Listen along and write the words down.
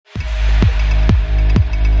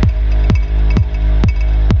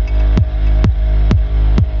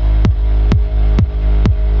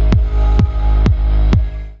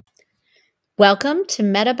Welcome to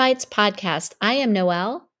Metabytes Podcast. I am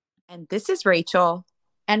Noelle. And this is Rachel.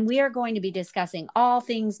 And we are going to be discussing all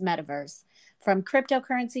things metaverse, from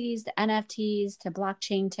cryptocurrencies to NFTs to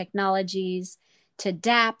blockchain technologies to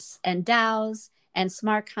dApps and DAOs and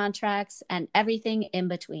smart contracts and everything in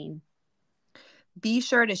between. Be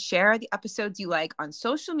sure to share the episodes you like on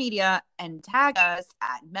social media and tag us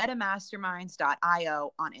at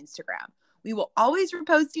metamasterminds.io on Instagram. We will always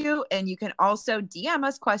repost you, and you can also DM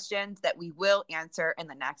us questions that we will answer in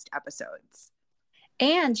the next episodes.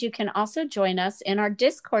 And you can also join us in our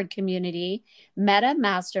Discord community, Meta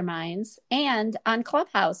Masterminds, and on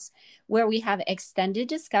Clubhouse, where we have extended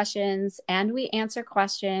discussions and we answer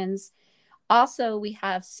questions. Also, we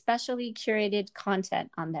have specially curated content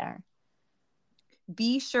on there.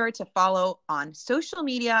 Be sure to follow on social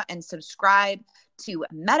media and subscribe to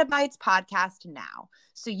Metabytes Podcast now,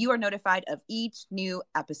 so you are notified of each new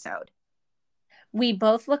episode. We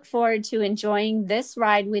both look forward to enjoying this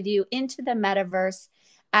ride with you into the metaverse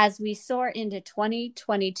as we soar into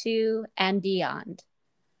 2022 and beyond.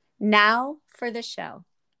 Now for the show.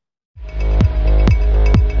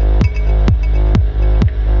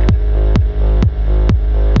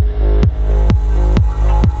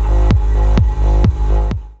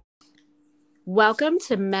 Welcome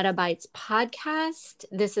to Metabytes Podcast.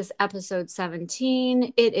 This is episode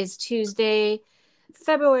 17. It is Tuesday,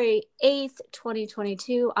 February 8th,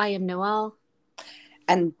 2022. I am Noelle.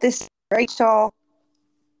 And this is Rachel.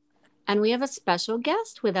 And we have a special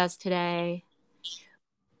guest with us today.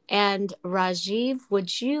 And Rajiv,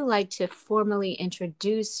 would you like to formally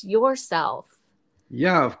introduce yourself?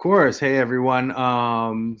 Yeah, of course. Hey, everyone.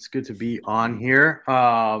 It's good to be on here.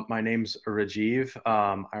 My name's Rajiv.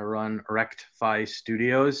 I run Rectify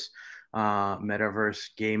Studios,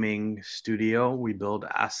 metaverse gaming studio. We build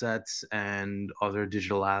assets and other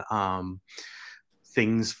digital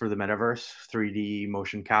things for the metaverse, 3D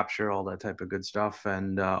motion capture, all that type of good stuff,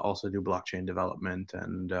 and also do blockchain development.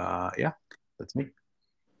 And yeah, that's me.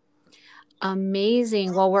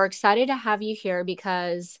 Amazing. Well, we're excited to have you here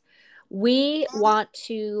because we want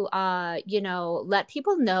to, let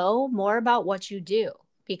people know more about what you do,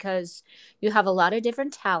 because you have a lot of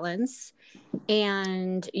different talents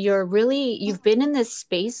and you've been in this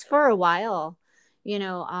space for a while,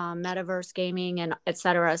 metaverse gaming and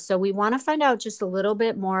etc. So we want to find out just a little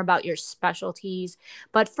bit more about your specialties.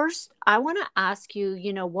 But first, I want to ask you,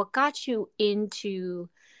 what got you into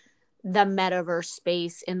the metaverse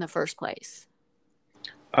space in the first place?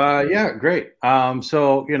 Yeah, great.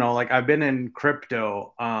 So, I've been in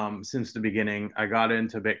crypto since the beginning. I got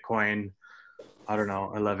into Bitcoin, I don't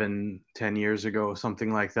know, 10 years ago,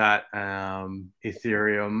 something like that.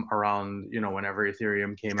 Ethereum around, whenever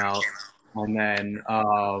Ethereum came out. And then,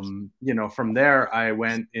 from there, I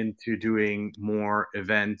went into doing more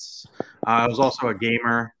events. I was also a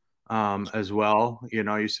gamer as well.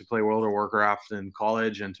 I used to play World of Warcraft in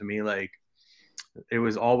college. And to me, it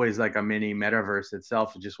was always like a mini metaverse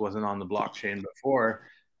itself. It just wasn't on the blockchain before.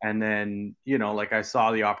 And then, I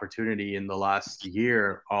saw the opportunity in the last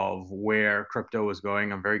year of where crypto was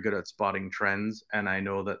going. I'm very good at spotting trends. And I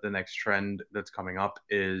know that the next trend that's coming up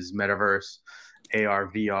is metaverse,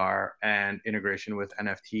 AR, VR, and integration with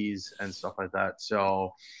NFTs and stuff like that.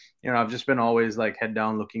 So, I've just been always head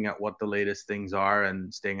down looking at what the latest things are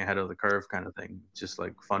and staying ahead of the curve kind of thing. It's just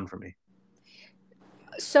fun for me.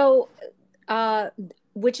 So,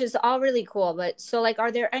 which is all really cool. But so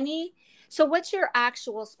are there any, so what's your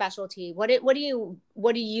actual specialty? What do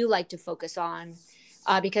you like to focus on?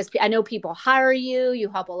 Because I know people hire you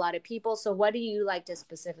help a lot of people. So what do you like to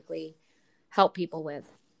specifically help people with?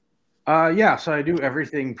 Yeah, so I do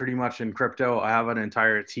everything pretty much in crypto. I have an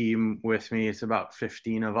entire team with me. It's about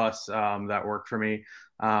 15 of us that work for me,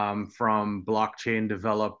 from blockchain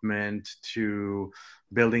development to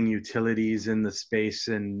building utilities in the space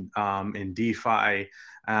in DeFi.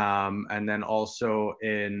 And then also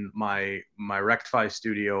in my Rectify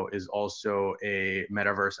studio is also a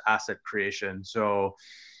metaverse asset creation. So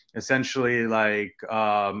essentially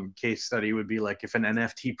case study would be if an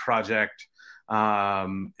NFT project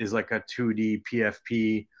is a 2D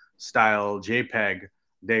PFP style JPEG,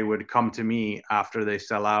 they would come to me after they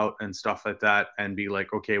sell out and stuff like that and be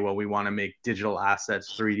like, okay, well, we want to make digital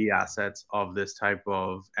assets, 3D assets of this type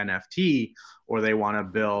of NFT, or they want to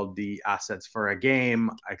build the assets for a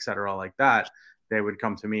game, etc., like that. They would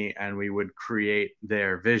come to me and we would create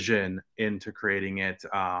their vision into creating it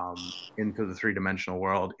into the three-dimensional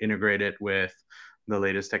world, integrate it with the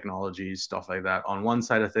latest technologies, stuff like that on one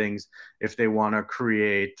side of things. If they want to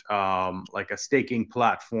create a staking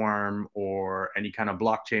platform or any kind of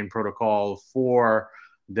blockchain protocol for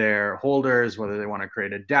their holders, whether they want to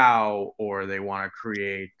create a DAO or they want to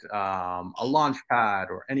create a launch pad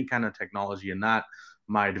or any kind of technology in that.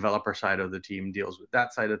 My developer side of the team deals with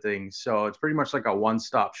that side of things. So it's pretty much like a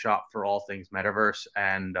one-stop shop for all things metaverse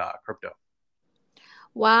and crypto.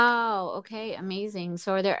 Wow. Okay. Amazing.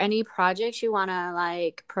 So are there any projects you want to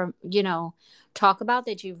like, talk about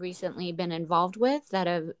that you've recently been involved with that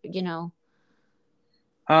have.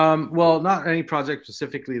 Well, not any project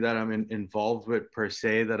specifically that I'm involved with per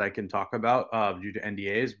se that I can talk about due to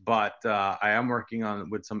NDAs, but I am working on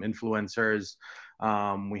with some influencers.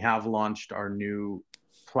 We have launched our new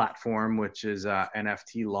platform, which is a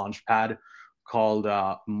NFT launchpad called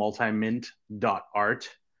multimint.art.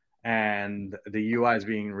 And the UI is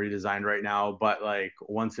being redesigned right now, but like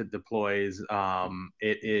once it deploys,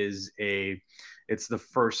 it's the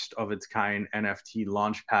first of its kind NFT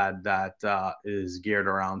launchpad that is geared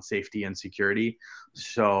around safety and security.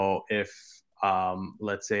 So if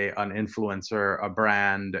let's say an influencer, a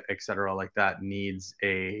brand, etc., like that needs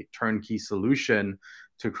a turnkey solution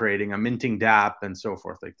to creating a minting dApp and so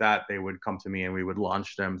forth like that, they would come to me and we would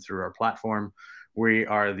launch them through our platform. We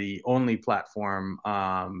are the only platform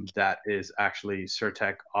that is actually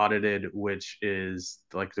CertTech audited, which is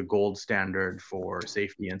like the gold standard for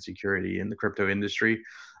safety and security in the crypto industry.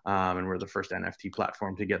 And we're the first NFT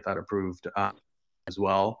platform to get that approved as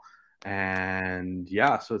well. And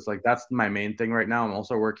yeah, so it's like that's my main thing right now. I'm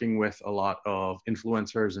also working with a lot of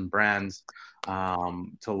influencers and brands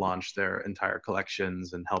to launch their entire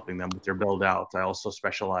collections and helping them with their build out. I also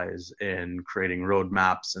specialize in creating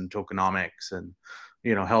roadmaps and tokenomics and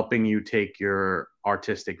helping you take your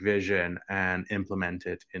artistic vision and implement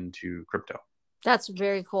it into crypto. That's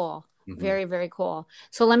very cool. Mm-hmm. Very, very cool.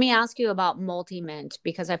 So let me ask you about multi-mint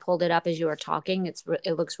because I pulled it up as you were talking.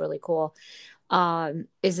 It looks really cool.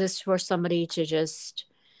 Is this for somebody to just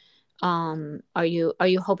are you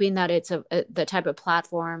hoping that it's the type of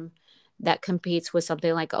platform that competes with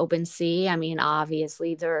something like OpenSea? I mean,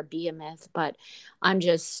 obviously they're a behemoth, but I'm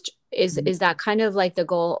just is that kind of like the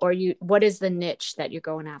goal, or what is the niche that you're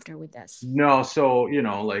going after with this? No, so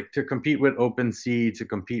like to compete with OpenSea, to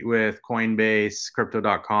compete with Coinbase,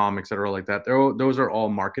 crypto.com, et cetera, like that, those are all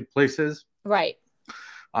marketplaces. Right.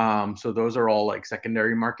 So those are all like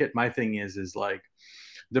secondary market. My thing is like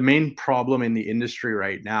the main problem in the industry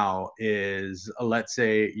right now is let's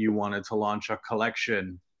say you wanted to launch a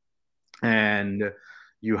collection and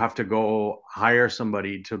you have to go hire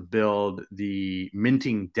somebody to build the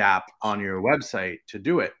minting dApp on your website to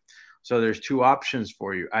do it. So there's two options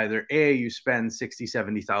for you. Either A, you spend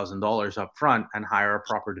 $60,000, $70,000 up front and hire a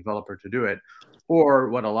proper developer to do it. Or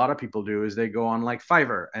what a lot of people do is they go on like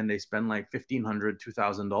Fiverr and they spend like $1,500,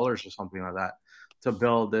 $2,000 or something like that to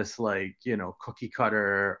build this like, cookie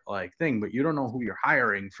cutter like thing, but you don't know who you're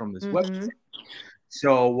hiring from this website.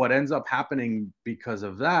 So what ends up happening because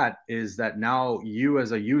of that is that now you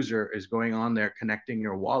as a user is going on there, connecting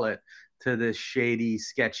your wallet to this shady,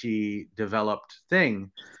 sketchy, developed thing.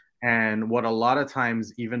 And what a lot of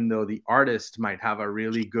times, even though the artist might have a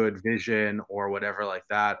really good vision or whatever like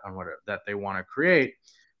that on what that they want to create,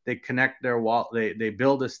 they connect their wallet, they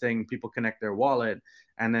build this thing, people connect their wallet,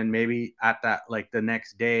 and then maybe at that like the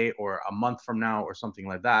next day or a month from now or something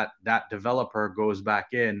like that, that developer goes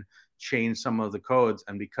back in, change some of the codes,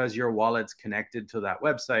 and because your wallet's connected to that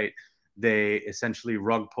website, they essentially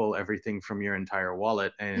rug pull everything from your entire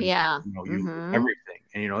wallet and you everything.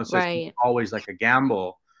 And it's just always like a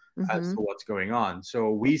gamble as to what's going on.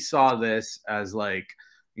 So we saw this as like,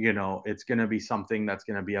 it's going to be something that's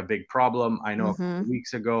going to be a big problem. I know a couple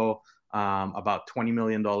weeks ago, about $20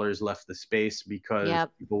 million left the space because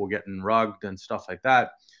people were getting rugged and stuff like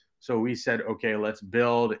that. So we said, okay, let's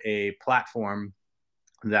build a platform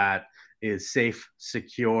that is safe,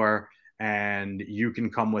 secure, and you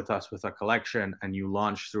can come with us with a collection and you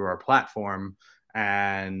launch through our platform,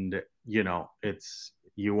 and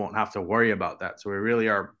you won't have to worry about that. So we really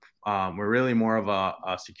are we're really more of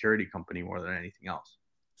a security company more than anything else.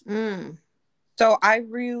 So I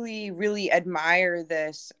really, really admire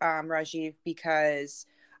this, Rajiv, because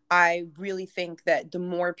I really think that the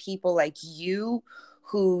more people like you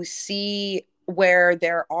who see where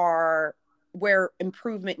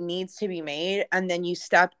improvement needs to be made, and then you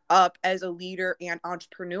step up as a leader and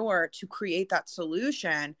entrepreneur to create that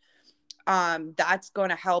solution, that's going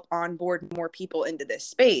to help onboard more people into this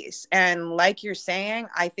space. And like you're saying,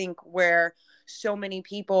 I think where so many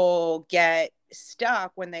people get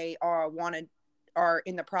stuck when they are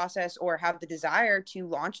in the process or have the desire to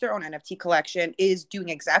launch their own NFT collection is doing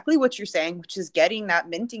exactly what you're saying, which is getting that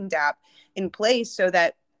minting dApp in place so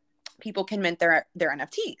that people can mint their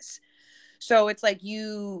NFTs. So it's like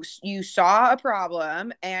you saw a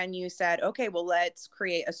problem and you said, okay, well, let's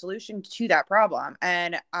create a solution to that problem.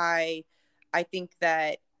 And I think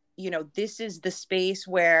that, you know, this is the space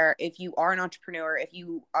where if you are an entrepreneur, if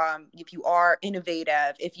you are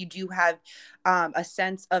innovative, if you do have a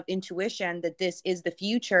sense of intuition that this is the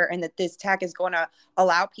future and that this tech is going to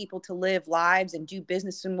allow people to live lives and do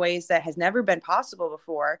business in ways that has never been possible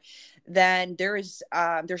before, then there's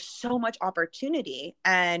so much opportunity.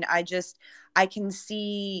 And I can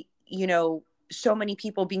see, you know, so many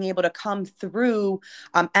people being able to come through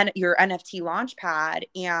and your NFT launchpad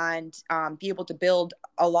and be able to build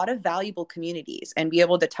a lot of valuable communities and be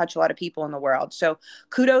able to touch a lot of people in the world. So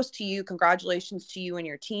kudos to you. Congratulations to you and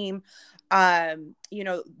your team. You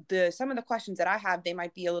know, some of the questions that I have, they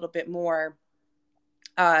might be a little bit more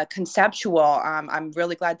conceptual. I'm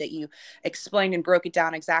really glad that you explained and broke it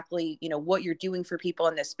down exactly, you know, what you're doing for people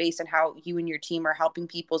in this space and how you and your team are helping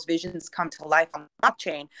people's visions come to life on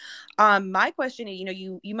blockchain. My question is, you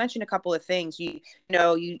know, you mentioned a couple of things. You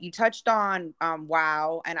touched on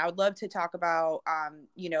WoW, and I would love to talk about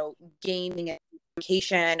you know, gaming and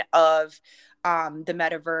application of the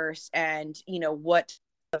metaverse, and you know, what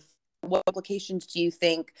applications do you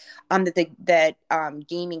think that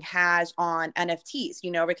gaming has on NFTs? You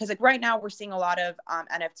know, because like right now we're seeing a lot of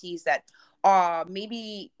NFTs that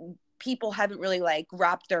maybe people haven't really like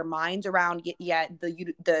wrapped their minds around yet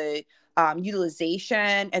the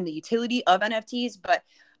utilization and the utility of NFTs. But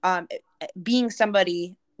being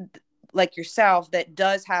somebody like yourself that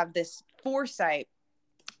does have this foresight,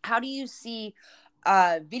 how do you see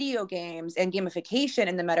video games and gamification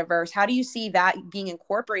in the metaverse? How do you see that being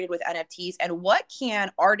incorporated with NFTs? And what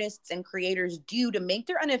can artists and creators do to make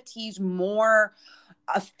their NFTs more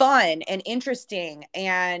fun and interesting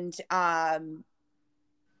and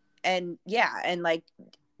yeah, and like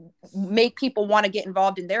make people want to get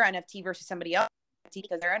involved in their NFT versus somebody else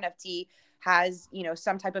because their NFT has, you know,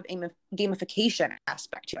 some type of gamification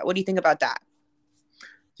aspect to it. What do you think about that?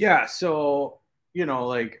 Yeah, so, you know,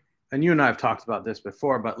 like, and you and I have talked about this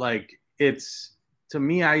before, but like, it's, to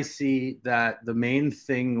me, I see that the main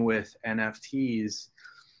thing with NFTs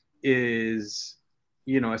is,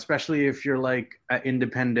 you know, especially if you're like an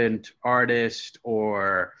independent artist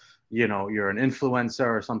or, you know, you're an influencer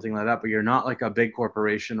or something like that, but you're not like a big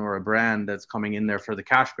corporation or a brand that's coming in there for the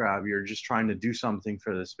cash grab. You're just trying to do something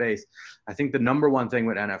for the space. I think the number one thing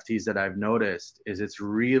with NFTs that I've noticed is it's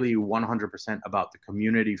really 100% about the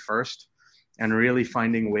community first, and really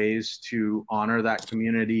finding ways to honor that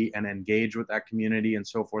community and engage with that community and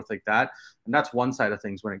so forth like that. And that's one side of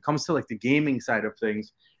things. When it comes to like the gaming side of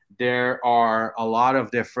things, there are a lot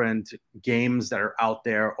of different games that are out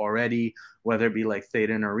there already, whether it be like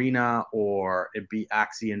Thetan Arena or it be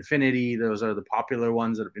Axie Infinity. Those are the popular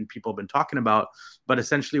ones that people have been talking about. But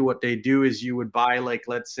essentially what they do is you would buy, like,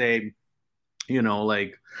 let's say, you know,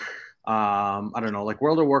 like, I don't know, like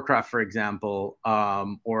World of Warcraft, for example,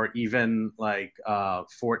 or even like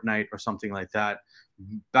Fortnite or something like that.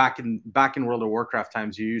 Back in World of Warcraft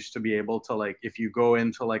times, you used to be able to, like, if you go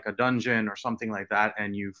into like a dungeon or something like that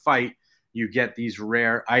and you fight, you get these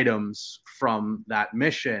rare items from that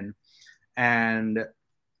mission. And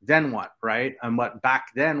then what, right? And what back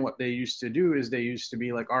then, what they used to do is they used to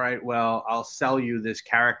be like, all right, well, I'll sell you this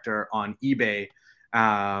character on eBay.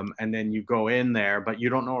 And then you go in there, but you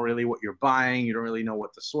don't know really what you're buying. You don't really know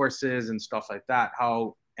what the source is and stuff like that.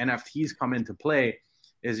 How NFTs come into play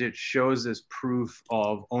is it shows this proof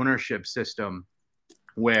of ownership system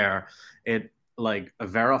where it like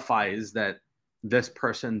verifies that this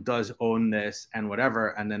person does own this and whatever,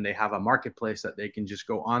 and then they have a marketplace that they can just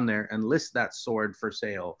go on there and list that sword for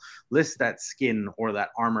sale, list that skin or that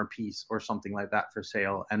armor piece or something like that for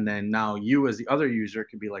sale. And then now you as the other user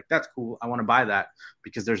can be like, that's cool, I want to buy that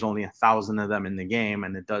because there's only 1,000 of them in the game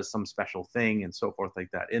and it does some special thing and so forth like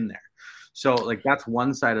that in there. So like that's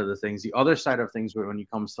one side of the things. The other side of things, when it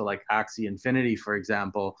comes to like Axie Infinity, for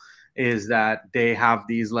example, is that they have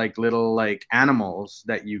these like little like animals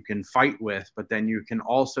that you can fight with, but then you can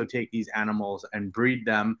also take these animals and breed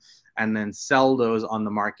them and then sell those on the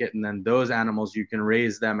market. And then those animals, you can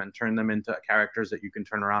raise them and turn them into characters that you can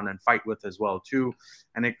turn around and fight with as well too.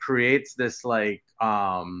 And it creates this like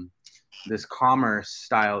this commerce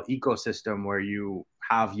style ecosystem where you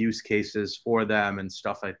have use cases for them and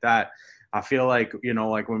stuff like that. I feel like, you know,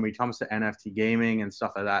 like when it comes to NFT gaming and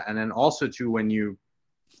stuff like that, and then also too, when you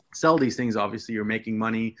sell these things, obviously you're making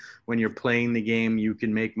money. When you're playing the game, you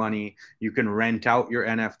can make money. You can rent out your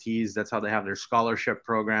NFTs. That's how they have their scholarship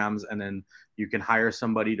programs. And then you can hire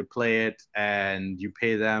somebody to play it and you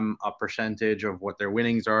pay them a percentage of what their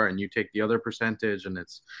winnings are and you take the other percentage, and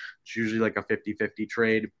it's usually like a 50-50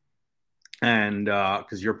 trade. and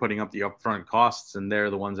because you're putting up the upfront costs and they're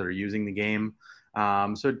the ones that are using the game.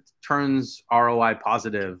 So it turns ROI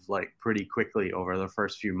positive like pretty quickly over the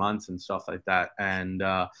first few months and stuff like that. And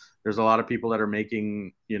there's a lot of people that are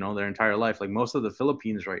making, their entire life. Like most of the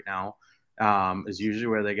Philippines right now is usually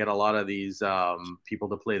where they get a lot of these people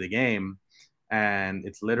to play the game. And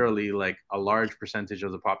it's literally like a large percentage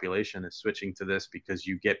of the population is switching to this because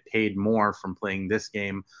you get paid more from playing this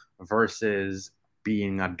game versus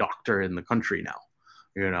being a doctor in the country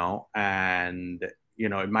now, and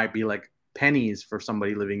it might be like pennies for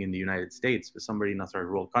somebody living in the United States, but somebody in a third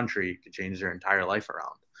world country could change their entire life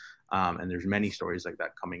around. And there's many stories like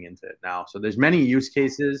that coming into it now. So there's many use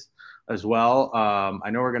cases as well.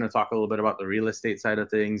 I know we're going to talk a little bit about the real estate side of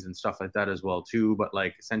things and stuff like that as well too. But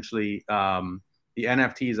like essentially, the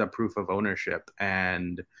NFT is a proof of ownership,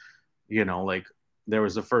 and like there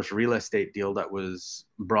was the first real estate deal that was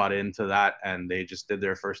brought into that, and they just did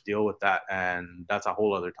their first deal with that, and that's a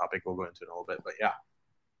whole other topic we'll go into in a little bit. But yeah.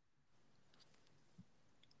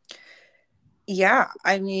 Yeah,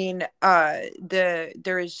 I mean,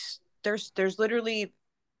 there's literally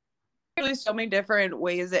so many different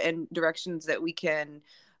ways and directions that we can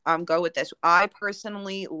go with this. I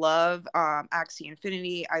personally love Axie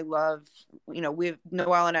Infinity. I love,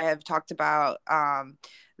 Noel and I have talked about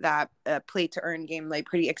that play to earn game like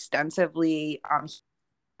pretty extensively,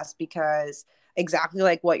 because exactly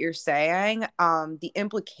like what you're saying, the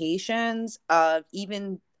implications of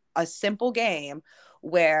even a simple game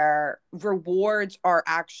where rewards are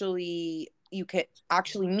actually, you could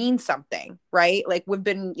actually mean something, right? Like we've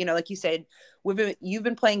been, like you said, you've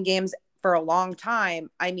been playing games for a long time.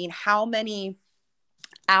 I mean, how many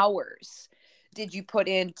hours did you put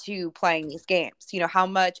into playing these games? How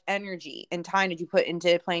much energy and time did you put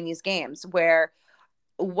into playing these games?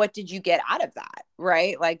 What did you get out of that,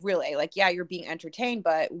 right? Like really, like, yeah, you're being entertained,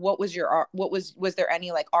 but was there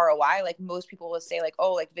any like ROI? Like most people will say like,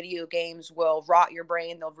 oh, like video games will rot your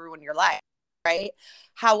brain, they'll ruin your life, right?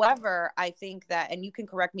 However, I think that, and you can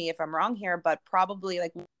correct me if I'm wrong here, but probably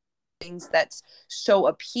like things that's so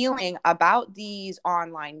appealing about these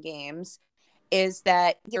online games is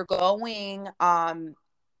that you're going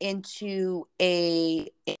into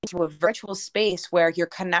a virtual space where you're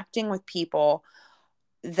connecting with people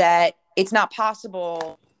that it's not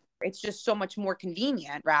possible. It's just so much more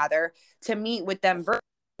convenient, rather, to meet with them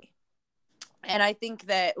virtually. And I think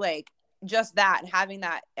that, like, just that, having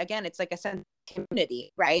that, again, it's like a sense of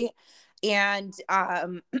community, right? And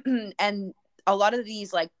and a lot of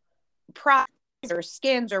these like products or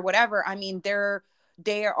skins or whatever, I mean,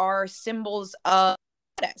 they are symbols of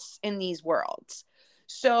status in these worlds.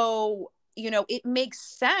 So it makes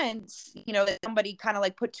sense, that somebody kind of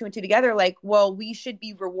like put two and two together, like, well, we should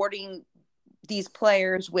be rewarding these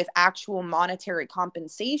players with actual monetary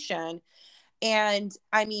compensation. And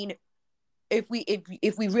I mean, if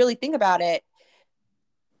we really think about it,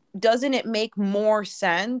 doesn't it make more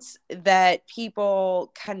sense that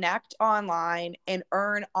people connect online and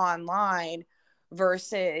earn online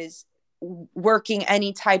versus working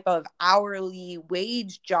any type of hourly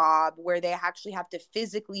wage job where they actually have to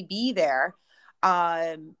physically be there,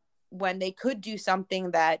 when they could do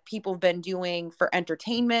something that people have been doing for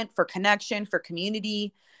entertainment, for connection, for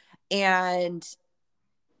community, and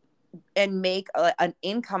make an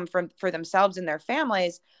income for themselves and their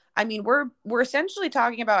families? I mean, we're essentially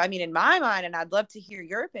talking about, I mean, in my mind, and I'd love to hear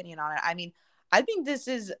your opinion on it. I mean, I think this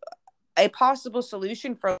is a possible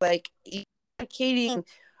solution for like eradicating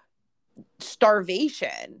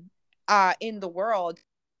starvation in the world.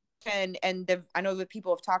 I know that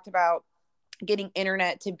people have talked about getting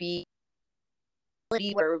internet to be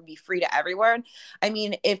where it would be free to everyone. I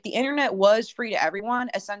mean, if the internet was free to everyone,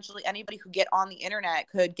 essentially anybody who get on the internet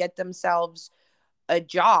could get themselves a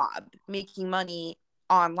job making money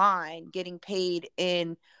online, getting paid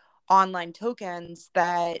in online tokens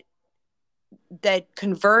that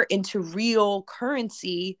convert into real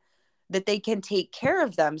currency, that they can take care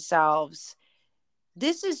of themselves.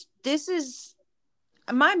 This is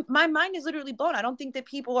my mind is literally blown. I don't think that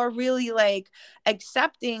people are really like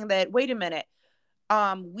accepting that, wait a minute,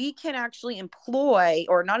 we can actually employ,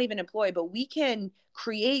 or not even employ, but we can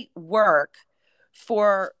create work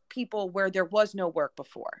for people where there was no work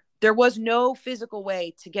before. There was no physical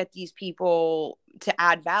way to get these people to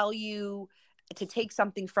add value, to take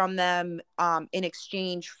something from them in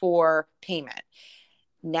exchange for payment.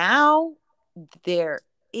 Now there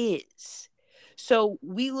is. So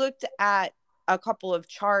we looked at a couple of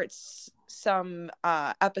charts some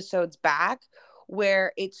episodes back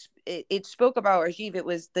where it spoke about, Rajiv, it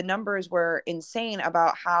was, the numbers were insane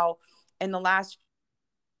about how in the last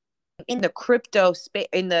in the crypto space,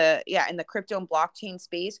 in the crypto and blockchain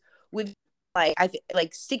space, with like I think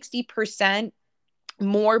like 60%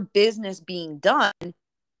 more business being done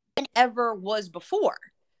than ever was before.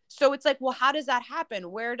 So it's like, well, how does that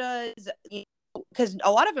happen? Where does, because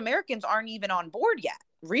a lot of Americans aren't even on board yet,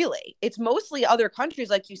 really. It's mostly other countries,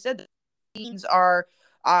 like you said, these are,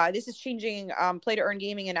 this is changing, play to earn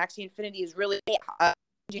gaming and Axie Infinity is really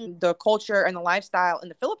changing the culture and the lifestyle in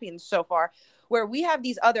the Philippines so far, where we have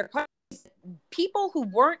these other countries, people who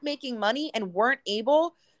weren't making money and weren't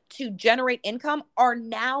able to generate income are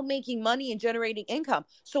now making money and generating income.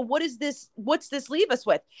 So what's this leave us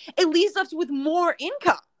with? It leaves us with more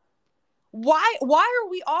income. Why are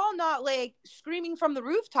we all not like screaming from the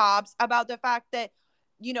rooftops about the fact that,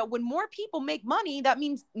 when more people make money, that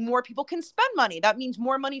means more people can spend money. That means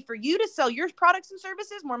more money for you to sell your products and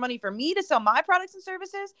services, more money for me to sell my products and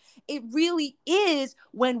services. It really is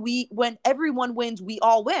when everyone wins, we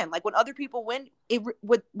all win. Like when other people win,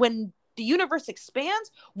 when the universe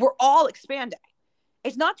expands, we're all expanding.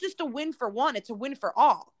 It's not just a win for one, it's a win for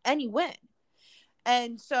all. Any win.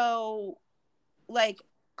 And so, like,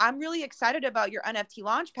 I'm really excited about your NFT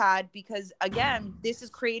Launchpad because, again, this is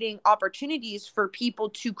creating opportunities for people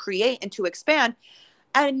to create and to expand.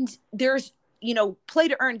 And there's, play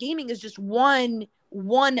to earn gaming is just one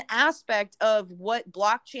aspect of what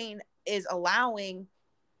blockchain is allowing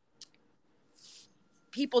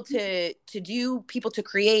people to do, people to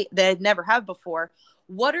create that never have before.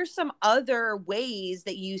 What are some other ways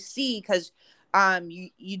that you see? Because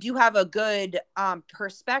you do have a good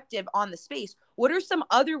perspective on the space. What are some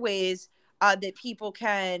other ways that people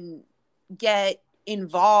can get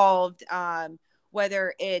involved,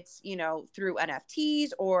 whether it's, through NFTs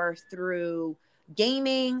or through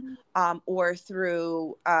gaming, or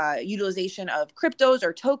through utilization of cryptos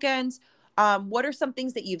or tokens? What are some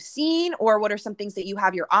things that you've seen, or what are some things that you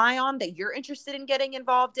have your eye on that you're interested in getting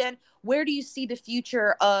involved in? Where do you see the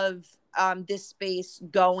future of this space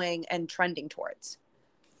going and trending towards?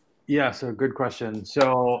 Yeah, so good question.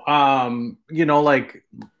 So, like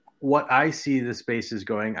what I see the space is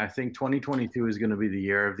going, I think 2022 is going to be the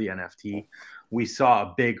year of the NFT. We saw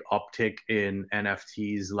a big uptick in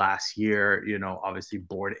NFTs last year. Obviously,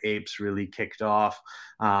 Bored Apes really kicked off,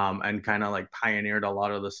 and kind of like pioneered a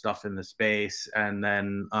lot of the stuff in the space. And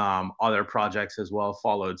then other projects as well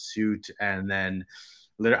followed suit. And then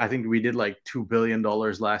I think we did like $2 billion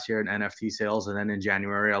last year in NFT sales. And then in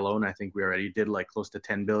January alone, I think we already did like close to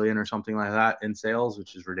 10 billion or something like that in sales,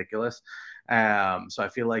 which is ridiculous. So I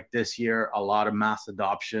feel like this year, a lot of mass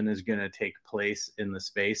adoption is going to take place in the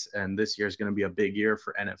space. And this year is going to be a big year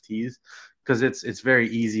for NFTs because it's very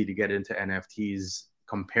easy to get into NFTs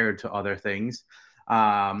compared to other things.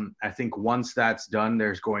 I think once that's done,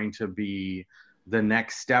 there's going to be the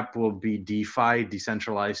next step will be DeFi,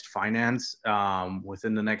 decentralized finance.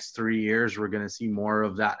 Within the next 3 years, we're going to see more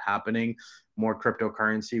of that happening. More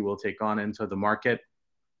cryptocurrency will take on into the market.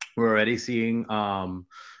 We're already seeing,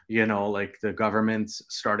 like the governments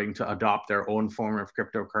starting to adopt their own form of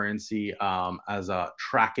cryptocurrency as a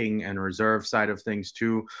tracking and reserve side of things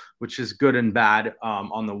too, which is good and bad.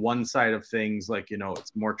 On the one side of things,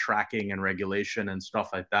 it's more tracking and regulation and stuff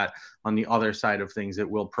like that. On the other side of things, it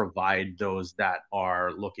will provide those that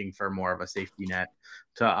are looking for more of a safety net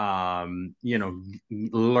to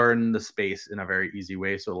learn the space in a very easy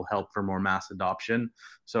way, so it'll help for more mass adoption.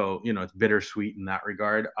 So it's bittersweet in that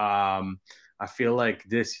regard. I feel like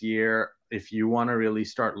this year, if you want to really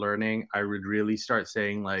start learning, I would really start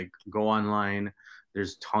saying like go online.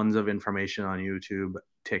 There's tons of information on YouTube,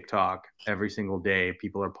 TikTok every single day.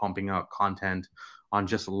 People are pumping out content on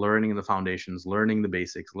just learning the foundations, learning the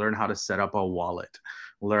basics, learn how to set up a wallet,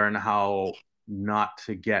 learn how not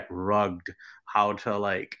to get rugged, how to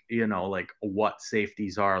like what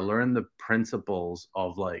safeties are, learn the principles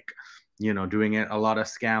of doing it. A lot of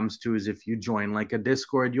scams too is if you join like a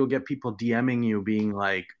Discord, you'll get people DMing you being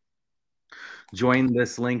like, join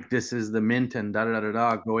this link, this is the mint and da da da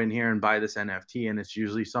da, go in here and buy this NFT. And it's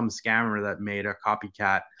usually some scammer that made a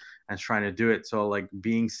copycat and is trying to do it. So like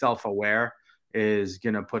being self-aware is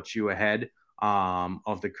gonna put you ahead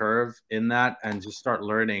of the curve in that, and just start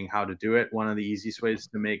learning how to do it. One of the easiest ways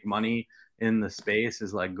to make money in the space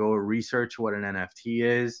is like go research what an NFT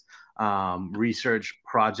is, research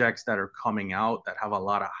projects that are coming out that have a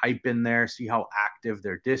lot of hype in there, see how active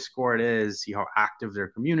their Discord is, see how active their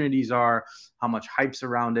communities are, how much hype's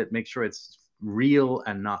around it, make sure it's real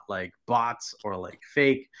and not like bots or like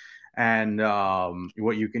fake. And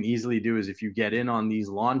what you can easily do is if you get in on these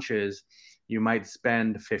launches, you might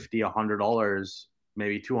spend $50, $100,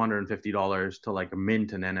 maybe $250 to like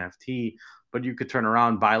mint an NFT, but you could turn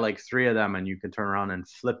around, buy like 3 of them, and you could turn around and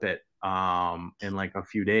flip it in like a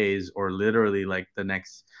few days, or literally like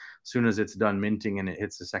soon as it's done minting and it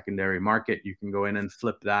hits the secondary market, you can go in and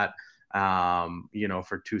flip that,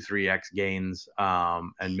 for 2-3x gains,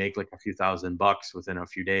 and make like a few $1,000 within a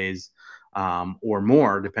few days, or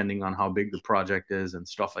more, depending on how big the project is and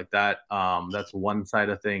stuff like that. That's one side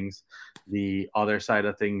of things. The other side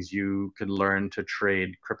of things, you could learn to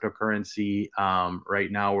trade cryptocurrency.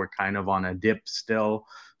 Right now, we're kind of on a dip still,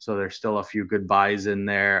 so there's still a few good buys in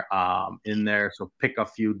there. So pick a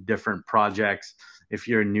few different projects. If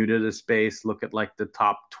you're new to the space, look at like the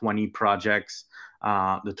top 20 projects,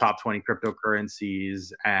 the top 20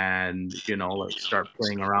 cryptocurrencies, and like start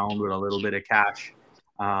playing around with a little bit of cash,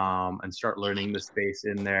 and start learning the space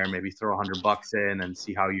in there. Maybe throw $100 in and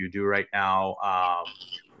see how you do right now.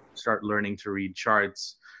 Start learning to read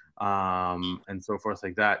charts, and so forth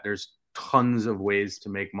like that. There's tons of ways to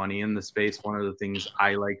make money in the space. One of the things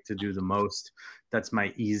I like to do the most, that's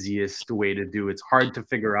my easiest way to do. It's hard to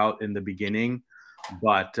figure out in the beginning,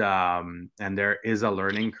 but and there is a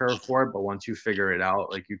learning curve for it, but once you figure it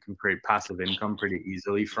out, like, you can create passive income pretty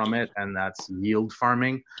easily from it, and that's yield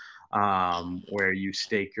farming, where you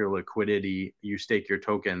stake your liquidity, you stake your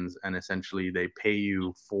tokens, and essentially they pay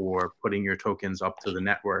you for putting your tokens up to the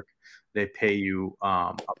network. They pay you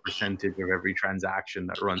a percentage of every transaction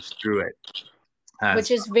that runs through it.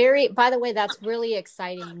 Which is by the way, that's really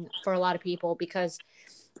exciting for a lot of people, because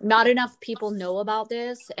not enough people know about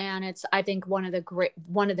this. And it's, I think, one of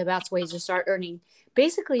the best ways to start earning.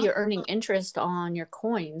 Basically, you're earning interest on your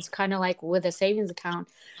coins, kind of like with a savings account,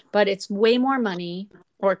 but it's way more money,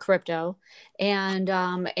 or crypto. And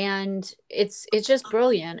it's just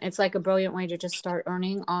brilliant. It's like a brilliant way to just start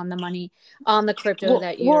earning on the money, on the crypto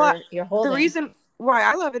that you're holding. The reason why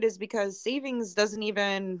I love it is because savings doesn't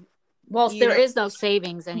even, there is no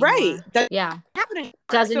savings anymore. Right.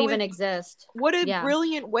 Doesn't even exist. What a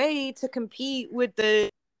brilliant way to compete with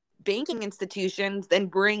the banking institutions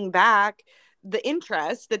and bring back the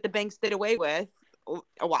interest that the banks did away with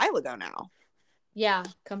a while ago now. Yeah,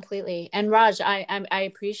 completely. And Raj, I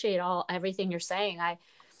appreciate everything you're saying. I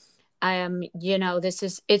am, it's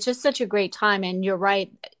just such a great time. And you're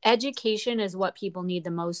right. Education is what people need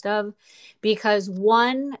the most of, because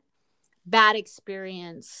one bad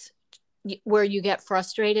experience where you get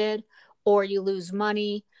frustrated, or you lose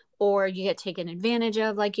money, or you get taken advantage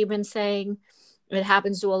of, like you've been saying, it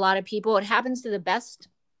happens to a lot of people. It happens to the best.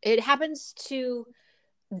 It happens to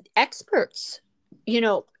experts.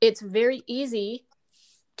 It's very easy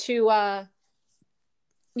to,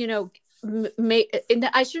 make.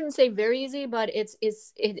 I shouldn't say very easy, but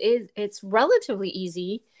it's relatively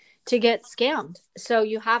easy to get scammed. So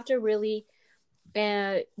you have to really,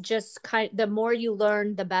 the more you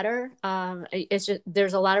learn, the better. It's just,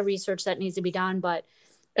 there's a lot of research that needs to be done, but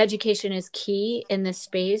education is key in this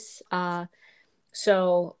space.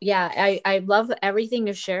 So yeah, I love everything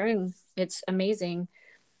you're sharing. It's amazing.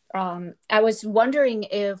 I was wondering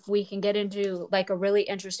if we can get into like a really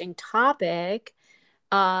interesting topic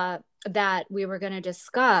that we were going to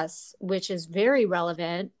discuss, which is very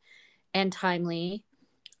relevant and timely,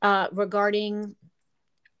 regarding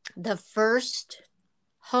the first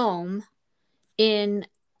home in,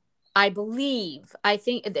 I think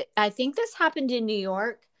this happened in New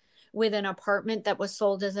York, with an apartment that was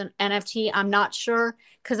sold as an NFT. I'm not sure,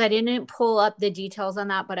 because I didn't pull up the details on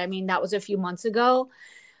that, but I mean, that was a few months ago.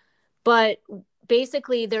 But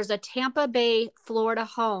basically, there's a Tampa Bay, Florida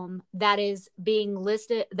home that is being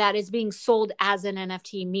sold as an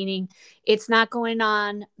NFT, meaning it's not going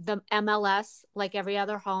on the MLS like every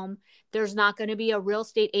other home. There's not going to be a real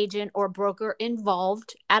estate agent or broker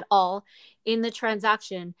involved at all in the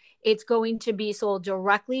transaction. It's going to be sold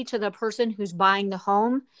directly to the person who's buying the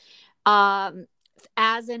home,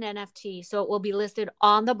 as an NFT. So it will be listed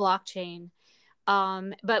on the blockchain.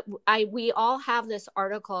 But we all have this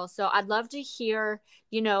article, so I'd love to hear,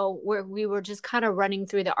 where we were just kind of running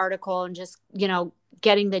through the article and just,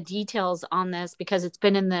 getting the details on this, because it's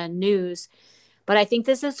been in the news. But I think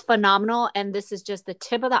this is phenomenal, and this is just the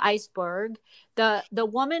tip of the iceberg. The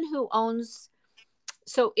woman who owns,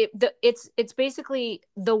 so it's basically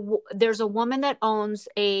there's a woman that owns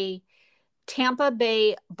a Tampa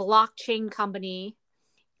Bay blockchain company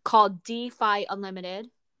called DeFi Unlimited.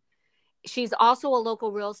 She's also a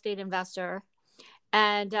local real estate investor.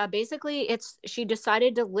 And basically, she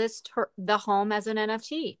decided to list the home as an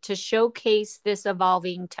NFT to showcase this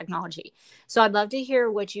evolving technology. So I'd love to hear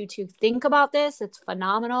what you two think about this. It's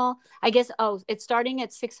phenomenal. I guess, it's starting at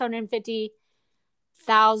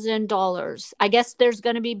 $650,000. I guess there's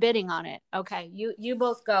going to be bidding on it. Okay, you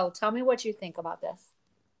both go. Tell me what you think about this.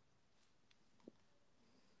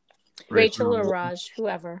 Rachel or Raj,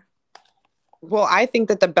 whoever. Well, I think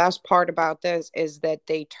that the best part about this is that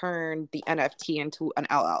they turned the NFT into an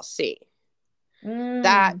LLC.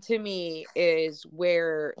 That to me is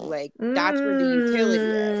where, like, that's where the utility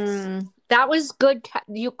is. That was good.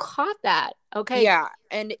 You caught that. Okay. Yeah.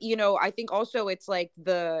 And, you know, I think also it's like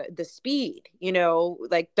the speed, you know,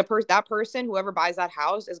 like that person, whoever buys that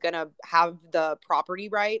house is going to have the property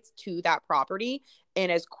rights to that property in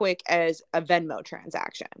as quick as a Venmo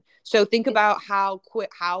transaction. So think about how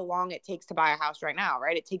long it takes to buy a house right now,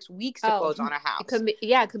 right? It takes weeks to close on a house. It could be,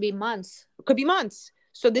 yeah, it could be months. It could be months.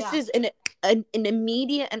 So this is an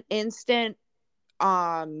immediate and instant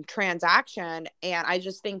transaction. And I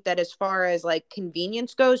just think that as far as like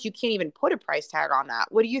convenience goes, you can't even put a price tag on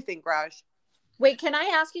that. What do you think, Raj? Wait, can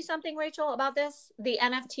I ask you something, Rachel, about this? The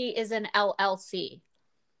NFT is an LLC.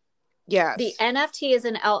 Yes. The NFT is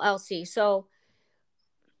an LLC. So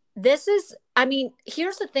this is, I mean,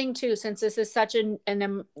 here's the thing too, since this is such an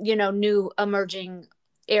you know, new emerging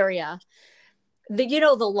area, the, you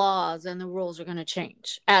know, the laws and the rules are going to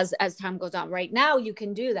change as time goes on. Right now you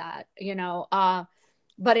can do that, you know,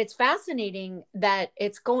 but it's fascinating that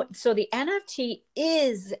it's going, so the NFT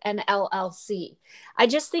is an LLC. I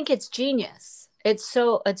just think it's genius. It's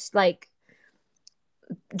like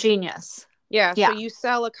genius. Yeah. So you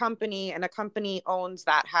sell a company and a company owns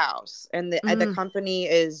that house, and the company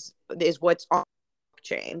is what's on the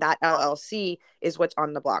blockchain. That LLC is what's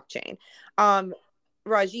on the blockchain.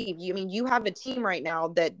 Rajiv, you have a team right now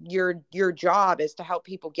that your job is to help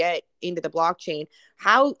people get into the blockchain.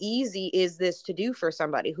 How easy is this to do for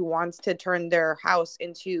somebody who wants to turn their house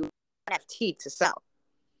into NFT to sell?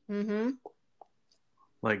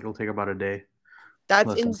 Like, it'll take about a day.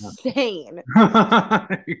 That's insane.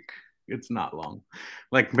 It's not long.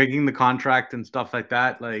 Like making the contract and stuff like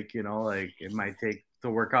that, like, you know, like it might take to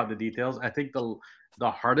work out the details. I think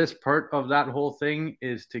the hardest part of that whole thing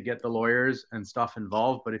is to get the lawyers and stuff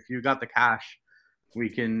involved. But if you got the cash, we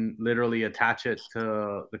can literally attach it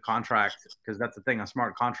to the contract, because that's the thing. A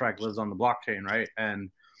smart contract lives on the blockchain, right? And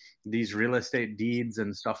these real estate deeds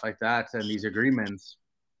and stuff like that, and these agreements,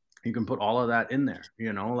 you can put all of that in there,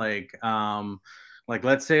 you know, like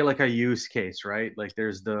let's say like a use case, right? Like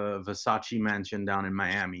there's the Versace mansion down in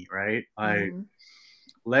Miami, right?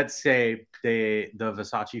 Let's say the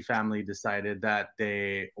Versace family decided that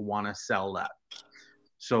they want to sell that.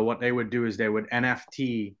 So what they would do is they would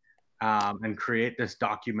NFT and create this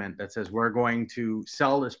document that says we're going to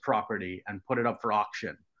sell this property and put it up for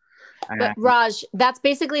auction. But Raj, that's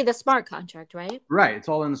basically the smart contract, right? Right. It's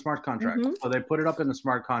all in the smart contract. So they put it up in the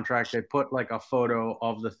smart contract. They put like a photo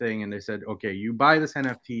of the thing and they said, okay, you buy this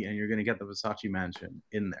NFT and you're going to get the Versace mansion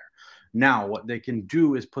in there. Now, what they can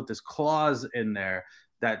do is put this clause in there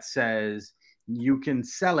that says you can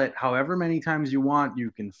sell it however many times you want. You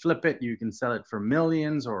can flip it. You can sell it for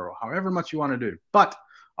millions or however much you want to do. But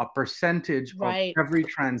a percentage of every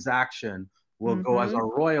transaction will go as a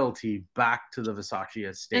royalty back to the Versace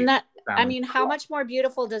estate. And that, I mean, how much more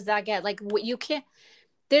beautiful does that get? Like, what you can't,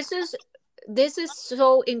 this is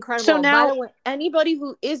so incredible. So now anybody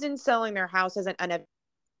who isn't selling their house as an NFT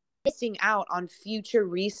missing out on future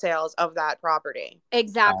resales of that property.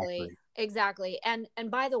 Exactly. And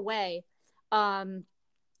by the way,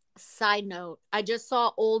 side note, I just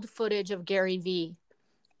saw old footage of Gary Vee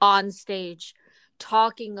on stage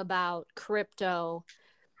talking about crypto,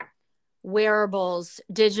 wearables,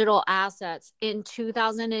 digital assets in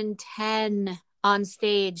 2010 on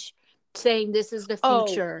stage, saying this is the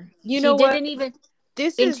future. You know what?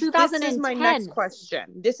 This is my next question.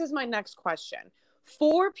 This is my next question.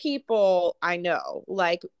 For people I know,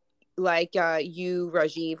 like you,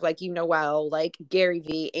 Rajiv, like you, Noel, like Gary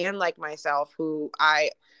Vee, and like myself, who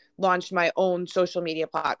I launched my own social media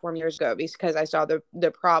platform years ago because I saw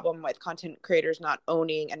the problem with content creators not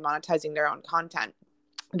owning and monetizing their own content,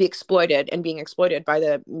 being exploited by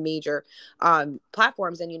the major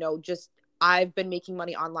platforms. And, you know, just I've been making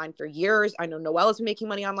money online for years. I know Noelle has been making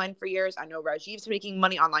money online for years. I know Rajiv's been making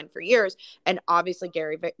money online for years. And obviously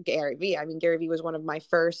Gary Vee. I mean, Gary Vee was one of my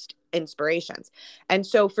first inspirations. And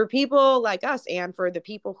so for people like us and for the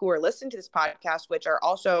people who are listening to this podcast, which are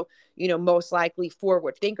also, you know, most likely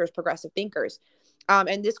forward thinkers, progressive thinkers.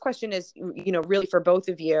 And this question is, you know, really for both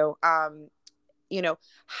of you, you know,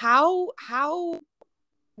 how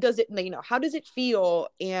does it feel,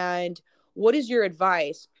 and what is your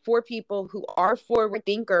advice for people who are forward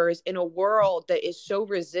thinkers in a world that is so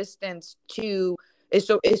resistant to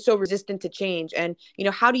change? And, you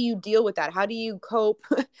know, how do you deal with that? How do you cope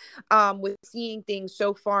with seeing things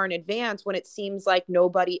so far in advance when it seems like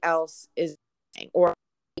nobody else is, or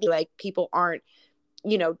like people aren't,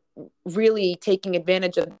 you know, really taking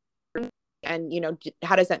advantage of And,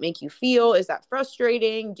 how does that make you feel? Is that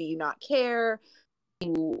frustrating? Do you not care?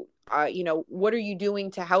 What are you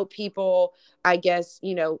doing to help people? I guess,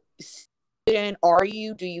 do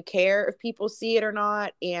you care if people see it or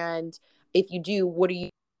not? And if you do, what are you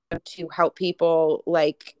doing to help people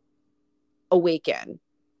like awaken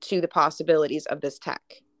to the possibilities of this tech?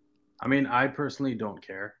 I mean, I personally don't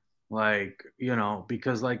care. Like,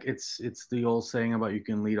 because like it's the old saying about you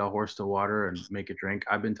can lead a horse to water and make it drink.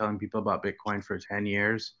 I've been telling people about Bitcoin for 10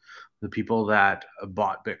 years. The people that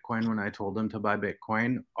bought Bitcoin when I told them to buy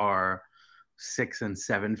Bitcoin are 6 and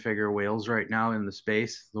 7 figure whales right now in the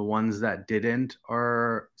space. The ones that didn't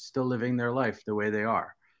are still living their life the way they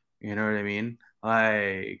are. You know what I mean?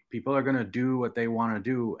 Like, people are going to do what they want to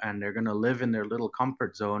do, and they're going to live in their little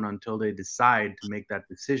comfort zone until they decide to make that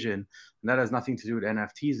decision. And that has nothing to do with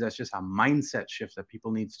NFTs. That's just a mindset shift that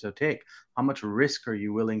people need to take. How much risk are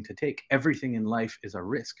you willing to take? Everything in life is a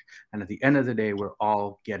risk. And at the end of the day, we're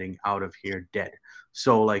all getting out of here dead.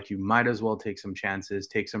 So like, you might as well take some chances,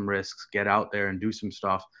 take some risks, get out there and do some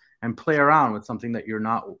stuff and play around with something that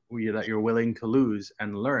you're willing to lose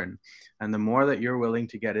and learn. And the more that you're willing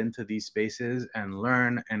to get into these spaces and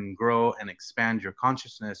learn and grow and expand your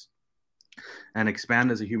consciousness and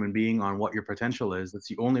expand as a human being on what your potential is, that's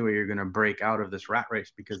the only way you're going to break out of this rat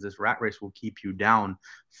race, because this rat race will keep you down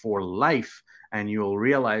for life. And you'll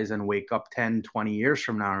realize and wake up 10, 20 years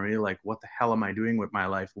from now and really like, what the hell am I doing with my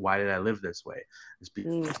life? Why did I live this way? It's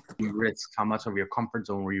because you risk. How much of your comfort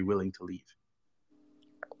zone were you willing to leave?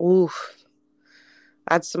 Oof,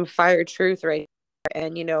 that's some fire truth right there.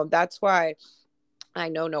 And, that's why I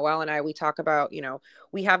know Noelle and I, we talk about,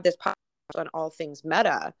 we have this podcast on all things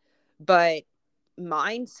meta, but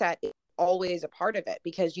mindset is always a part of it,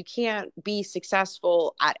 because you can't be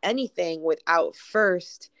successful at anything without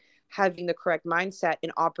first having the correct mindset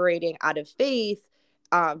and operating out of faith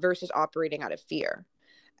versus operating out of fear.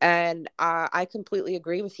 And I completely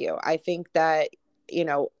agree with you. I think that,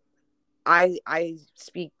 I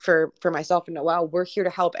speak for myself and Noelle. We're here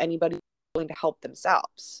to help anybody willing to help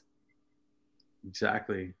themselves.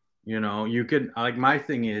 Exactly. You could, like, my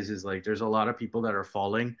thing is like, there's a lot of people that are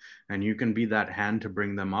falling, and you can be that hand to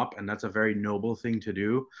bring them up. And that's a very noble thing to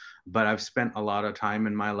do. But I've spent a lot of time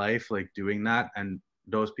in my life, like, doing that. And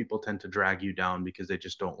those people tend to drag you down because they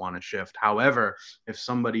just don't want to shift. However, if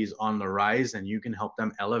somebody's on the rise and you can help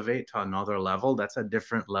them elevate to another level, that's a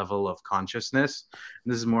different level of consciousness.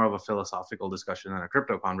 And this is more of a philosophical discussion than a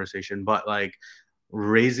crypto conversation, but like,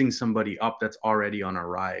 raising somebody up that's already on a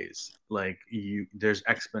rise, like, there's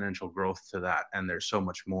exponential growth to that, and there's so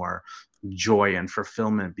much more joy and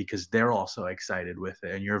fulfillment because they're also excited with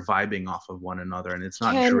it, and you're vibing off of one another, and it's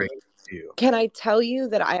not draining you. Can I tell you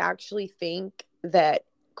that I actually think that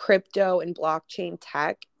crypto and blockchain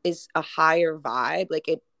tech is a higher vibe? Like,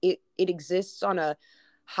 it exists on a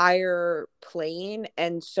higher plane.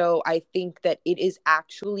 And so I think that it is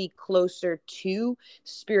actually closer to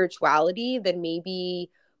spirituality than maybe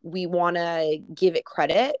we want to give it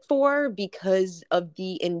credit for, because of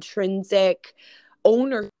the intrinsic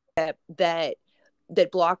ownership that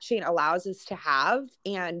blockchain allows us to have,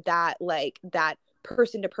 and that, like, that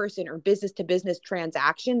person to person or business to business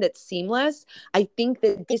transaction that's seamless. I think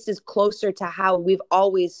that this is closer to how we've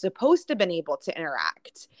always supposed to been able to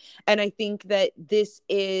interact. And I think that this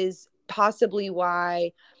is possibly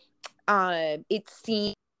why it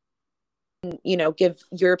seems, give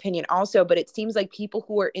your opinion also, but it seems like people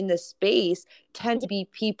who are in this space tend to be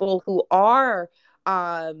people who are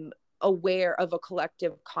aware of a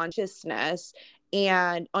collective consciousness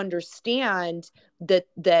and understand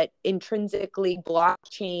that intrinsically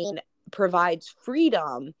blockchain provides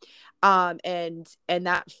freedom, and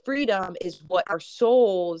that freedom is what our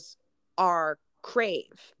souls are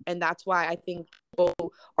crave. And that's why I think people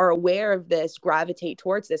who are aware of this gravitate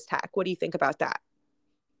towards this tech. What do you think about that?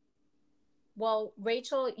 Well,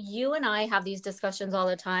 Rachel, you and I have these discussions all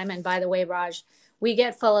the time. And by the way, Raj, we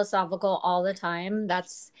get philosophical all the time.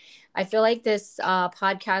 I feel like this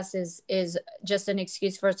podcast is just an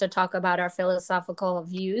excuse for us to talk about our philosophical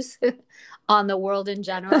views on the world in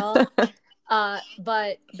general.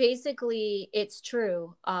 But basically, it's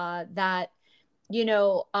true that,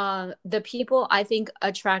 the people I think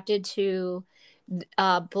attracted to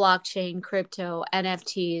blockchain, crypto,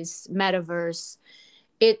 NFTs, metaverse,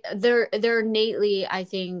 they're innately, I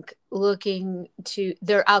think,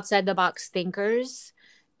 they're outside the box thinkers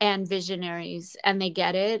and visionaries, and they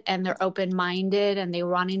get it, and they're open-minded, and they're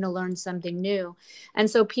wanting to learn something new. And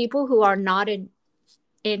so people who are not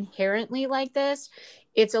inherently like this,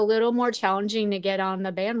 it's a little more challenging to get on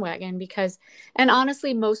the bandwagon, and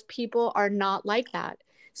honestly, most people are not like that.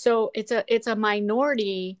 So it's a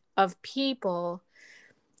minority of people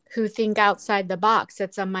who think outside the box.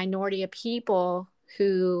 It's a minority of people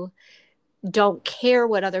who don't care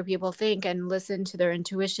what other people think and listen to their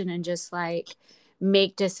intuition and just like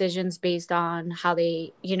make decisions based on how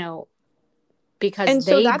they, because And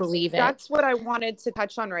so they believe it. that's what I wanted to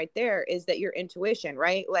touch on right there, is that your intuition,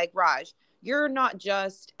 right? Like, Raj, you're not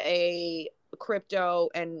just a crypto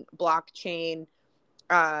and blockchain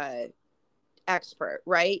expert,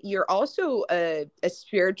 right? You're also a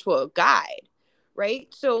spiritual guide, right?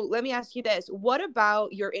 So let me ask you this. What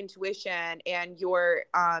about your intuition and your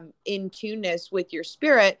in tuneness with your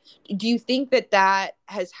spirit? Do you think that that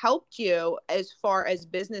has helped you as far as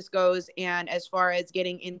business goes and as far as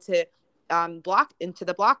getting into into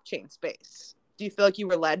the blockchain space? Do you feel like you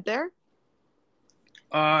were led there?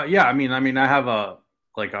 Yeah, I have a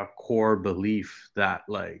core belief that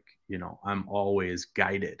I'm always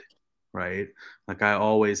guided, right? Like I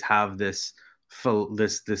always have this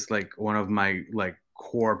like one of my like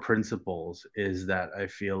core principles is that I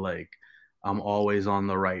feel like I'm always on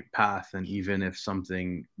the right path, and even if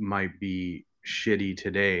something might be shitty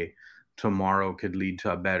today, tomorrow could lead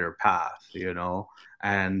to a better path.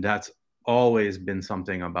 And that's always been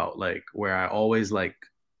something about like where I always like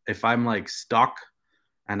if I'm like stuck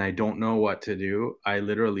and I don't know what to do, I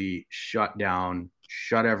literally shut down,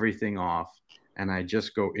 shut everything off, and I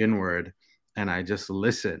just go inward and I just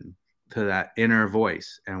listen to that inner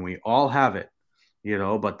voice. And we all have it,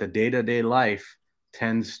 but the day to day life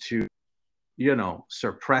tends to,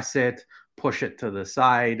 suppress it, push it to the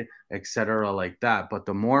side, etc., like that. But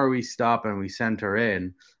the more we stop and we center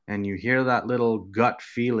in, and you hear that little gut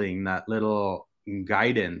feeling, that little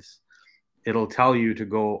guidance, it'll tell you to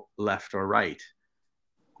go left or right.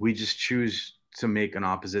 We just choose to make an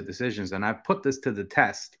opposite decisions. And I've put this to the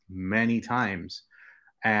test many times.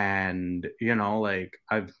 And, like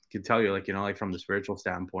I could tell you, like from the spiritual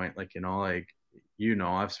standpoint, I've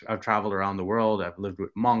traveled around the world. I've lived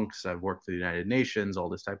with monks. I've worked for the United Nations, all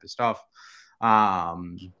this type of stuff,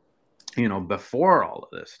 before all of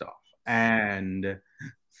this stuff. And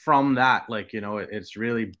from that, it's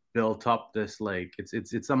really built up this, like,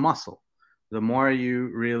 it's a muscle. The more you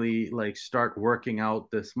really like start working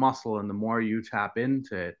out this muscle and the more you tap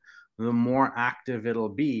into it, the more active it'll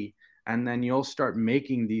be. And then you'll start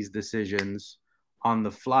making these decisions on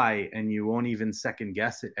the fly and you won't even second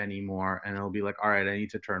guess it anymore. And it'll be like, all right, I need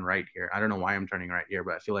to turn right here. I don't know why I'm turning right here,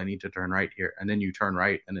 but I feel I need to turn right here. And then you turn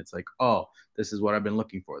right and it's like, oh, this is what I've been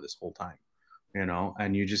looking for this whole time,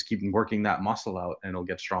 and you just keep working that muscle out and it'll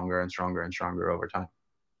get stronger and stronger and stronger over time.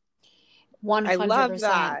 100%. I love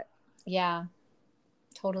that. Yeah,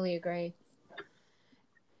 totally agree.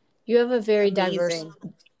 You have a very diverse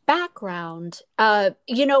background.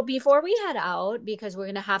 Before we head out, because we're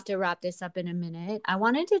going to have to wrap this up in a minute, I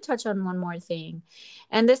wanted to touch on one more thing.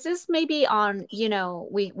 And this is maybe on,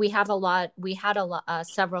 we had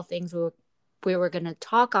several things we were going to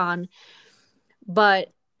talk on,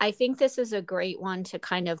 but I think this is a great one to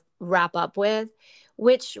kind of wrap up with,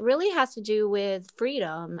 which really has to do with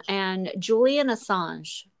freedom and Julian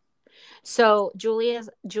Assange. So Julian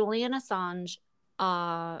Assange,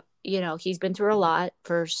 he's been through a lot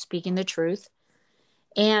for speaking the truth.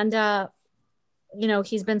 And,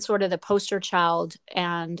 he's been sort of the poster child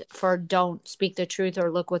and for don't speak the truth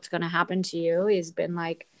or look what's going to happen to you. He's been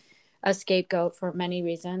like a scapegoat for many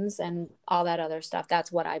reasons and all that other stuff.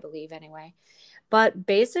 That's what I believe anyway. But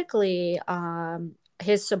basically,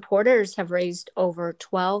 his supporters have raised over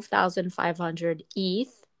 12,500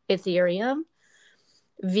 Ethereum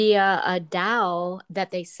via a DAO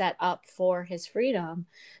that they set up for his freedom.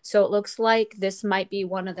 So it looks like this might be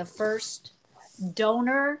one of the first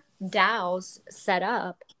donor DAOs set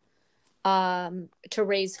up to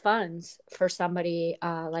raise funds for somebody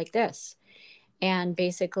like this. And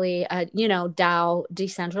basically, DAO,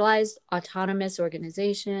 decentralized autonomous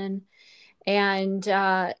organization. And,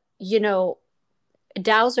 DAOs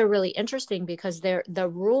are really interesting because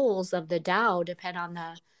the rules of the DAO depend on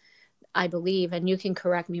I believe, and you can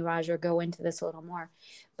correct me, Roger, go into this a little more,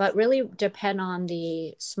 but really depend on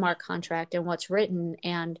the smart contract and what's written.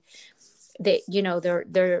 And they,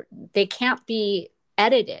 they can't be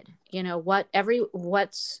edited.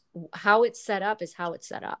 How it's set up is how it's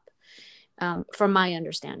set up, from my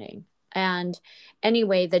understanding. And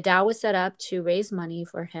anyway, the DAO was set up to raise money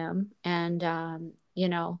for him. And,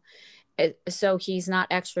 so he's not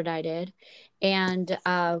extradited. And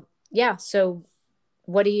so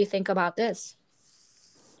what do you think about this?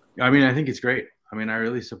 I think it's great. I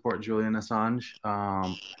really support Julian Assange.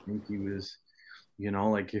 I think he was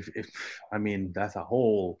like if I mean, that's a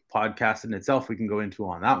whole podcast in itself we can go into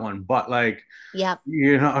on that one, but like, Yep.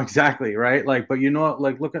 exactly, right? Like, but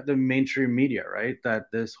like, look at the mainstream media, right?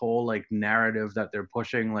 That this whole like narrative that they're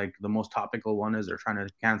pushing, like the most topical one is they're trying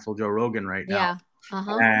to cancel Joe Rogan right now. Yeah.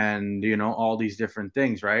 Uh-huh. And all these different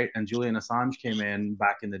things, right? And Julian Assange came in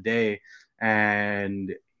back in the day,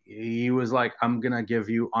 and he was like, I'm gonna give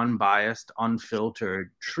you unbiased,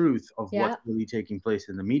 unfiltered truth of what's Yeah. really taking place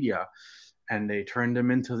in the media. And they turned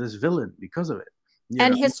him into this villain because of it.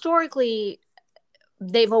 And historically,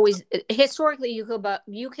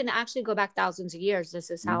 you can actually go back thousands of years.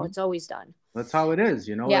 This is how Mhm. it's always done. That's how it is.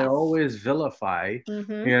 They Yeah. always vilify,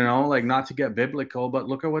 Mm-hmm. like, not to get biblical, but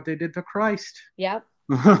look at what they did to Christ. Yep.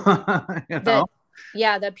 you know?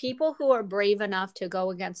 The people who are brave enough to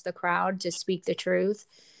go against the crowd to speak the truth,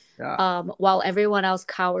 Yeah. while everyone else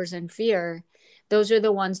cowers in fear, those are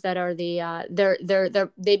the ones that are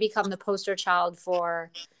they become the poster child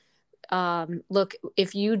for, look,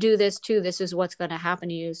 if you do this too, this is what's going to happen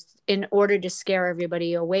to you, in order to scare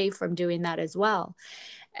everybody away from doing that as well.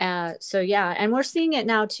 So yeah, and we're seeing it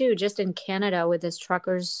now too, just in Canada with this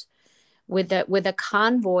truckers, with the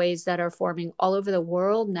convoys that are forming all over the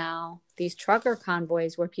world now, these trucker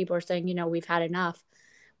convoys where people are saying, we've had enough,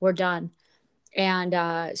 we're done. And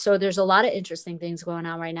so there's a lot of interesting things going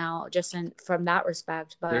on right now, just from that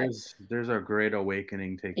respect. But There's a great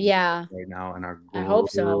awakening taking yeah, place right now, and a I hope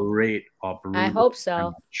so. great I uprooting hope and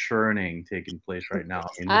so. churning taking place right now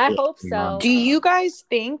in the I first hope few so. months. Do you guys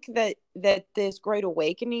think that this great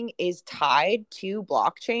awakening is tied to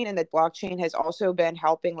blockchain, and that blockchain has also been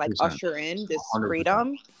helping like 100%. usher in this 100%.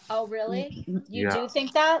 freedom? Oh, really? You Yeah. do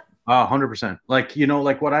think that? 100%. Like,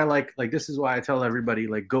 like what I like, this is why I tell everybody,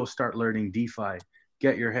 like, go start learning DeFi,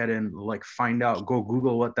 get your head in, like, find out, go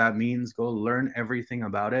Google what that means, go learn everything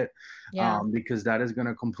about it. Yeah. Because that is going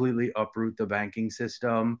to completely uproot the banking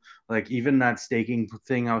system. Like, even that staking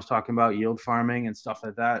thing I was talking about, yield farming and stuff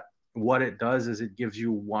like that. What it does is it gives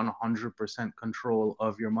you 100% control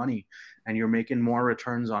of your money, and you're making more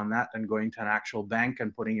returns on that than going to an actual bank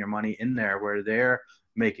and putting your money in there where they're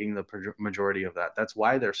making the majority of that. That's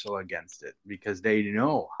why they're so against it, because they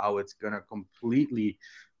know how it's going to completely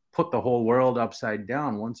put the whole world upside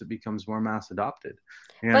down once it becomes more mass adopted.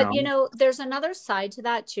 But there's another side to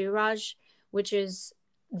that too, Raj, which is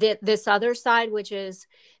this other side, which is,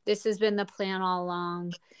 this has been the plan all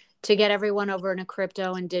along, to get everyone over into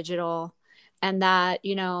crypto and digital, and that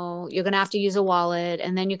you're going to have to use a wallet,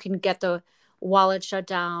 and then you can get the wallet shut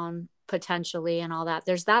down potentially and all that.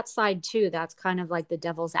 There's that side too. That's kind of like the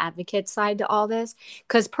devil's advocate side to all this,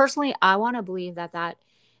 because personally I want to believe that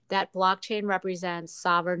blockchain represents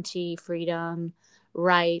sovereignty, freedom,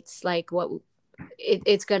 rights, like what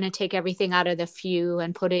it's going to take everything out of the few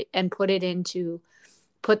and put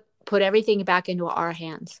everything back into our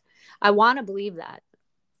hands. I want to believe that.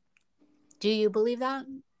 Do you believe that?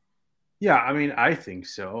 Yeah, I mean, I think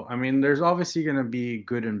so. I mean, there's obviously going to be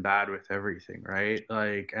good and bad with everything, right?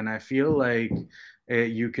 Like, and I feel like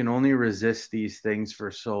you can only resist these things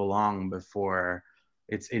for so long before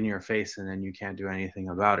it's in your face and then you can't do anything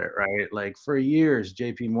about it, right? Like, for years,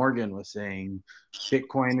 JP Morgan was saying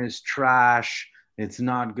Bitcoin is trash, it's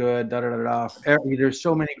not good, da da da da. There's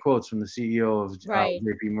so many quotes from the CEO of Right.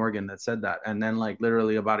 JP Morgan that said that. And then, like,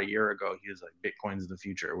 literally about a year ago, he was like, Bitcoin's the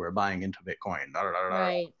future, we're buying into Bitcoin, da da da da.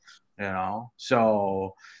 Right.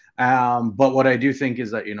 So but what I do think is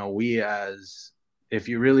that we, as, if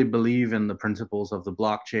you really believe in the principles of the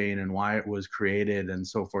blockchain and why it was created and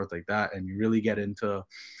so forth like that, and you really get into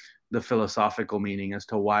the philosophical meaning as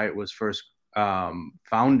to why it was first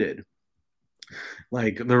founded,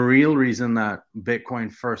 like the real reason that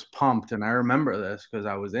Bitcoin first pumped, and I remember this because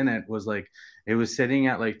I was in it, was like it was sitting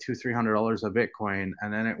at like $200-300 a Bitcoin,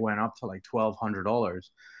 and then it went up to like $1,200.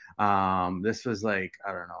 This was like,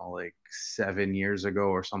 I don't know, like 7 years ago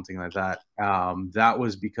or something like that. That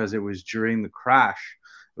was because it was during the crash.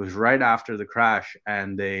 It was right after the crash,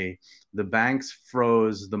 and the banks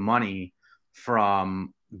froze the money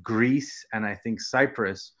from Greece and I think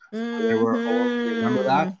Cyprus. They were, remember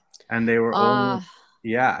that? Mm-hmm. And they were only,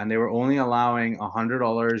 yeah, and they were only allowing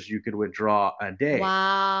 $100 you could withdraw a day.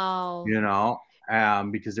 Wow.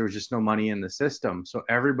 Because there was just no money in the system. So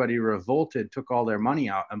everybody revolted, took all their money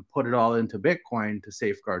out and put it all into Bitcoin to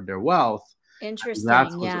safeguard their wealth. Interesting.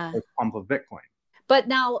 That was Yeah. the first pump of Bitcoin. But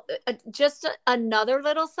now, just another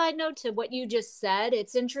little side note to what you just said.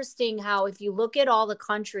 It's interesting how, if you look at all the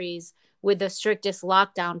countries with the strictest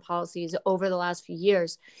lockdown policies over the last few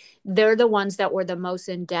years, they're the ones that were the most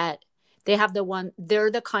in debt. They're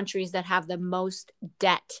the countries that have the most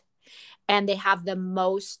debt, and they have the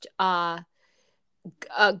most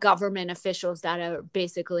government officials that are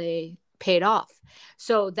basically paid off.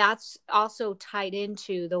 So that's also tied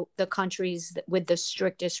into the countries with the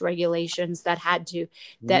strictest regulations that had to,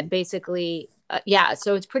 that basically, yeah.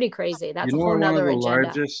 So it's pretty crazy. You That's a know whole where one of nother the agenda.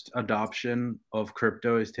 largest adoption of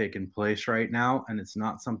crypto is taking place right now, and it's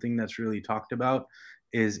not something that's really talked about,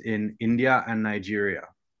 is in India and Nigeria.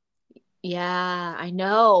 Yeah, I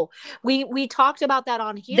know. We talked about that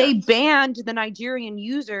on They here. banned the Nigerian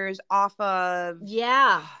users off of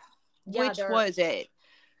Yeah. Yeah, which they're was it?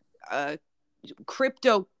 Uh,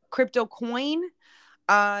 crypto coin.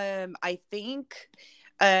 I think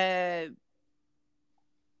uh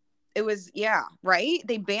it was, yeah, right.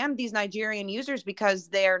 They banned these Nigerian users because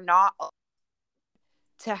they're not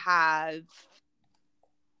to have.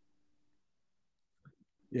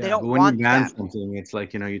 They Yeah, but don't when you want ban them. something, it's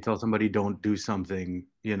like, you tell somebody don't do something,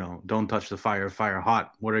 don't touch the fire, fire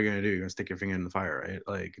hot. What are you gonna do? You're gonna stick your finger in the fire, right?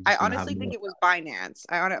 Like, it's I just gonna have honestly think more. it was Binance.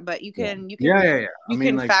 But you Yeah. can you Yeah, can yeah, yeah. I you mean,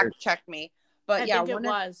 can like, fact check me. But I yeah, think it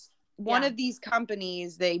was. one Yeah. of these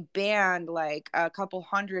companies, they banned like a couple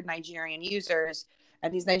hundred Nigerian users,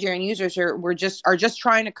 and these Nigerian users are just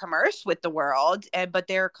trying to commerce with the world, and but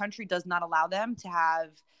their country does not allow them to have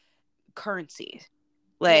currency.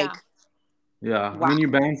 Yeah. Like, yeah. I wow. mean, you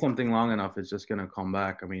ban something long enough, it's just gonna come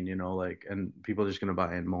back. I mean, like, and people are just gonna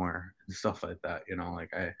buy in more and stuff like that.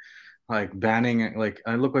 Like like banning it. Like,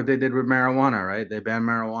 I look what they did with marijuana, right? They banned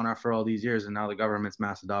marijuana for all these years, and now the government's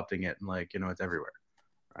mass adopting it, and like, it's everywhere,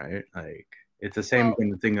 right? Like, it's the same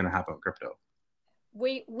Well, thing gonna happen with crypto.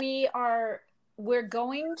 we're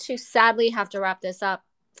going to sadly have to wrap this up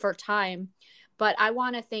for time, but I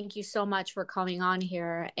want to thank you so much for coming on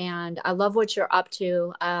here, and I love what you're up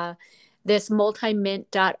to. This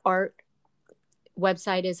multimint.art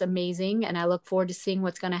website is amazing, and I look forward to seeing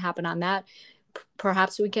what's going to happen on that.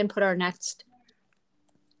 Perhaps we can put our next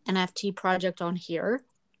NFT project on here.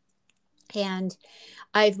 And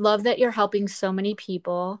I love that you're helping so many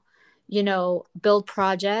people, build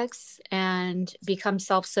projects and become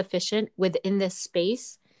self sufficient within this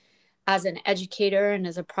space as an educator and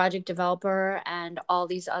as a project developer and all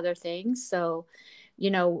these other things. So,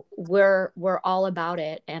 we're all about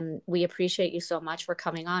it, and we appreciate you so much for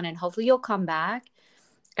coming on. And hopefully, you'll come back,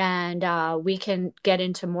 and we can get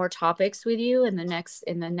into more topics with you in the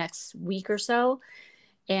next week or so.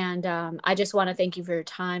 And I just want to thank you for your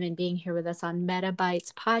time and being here with us on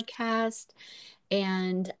Metabytes podcast.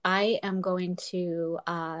 And I am going to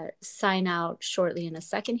sign out shortly in a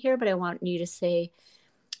second here, but I want you to say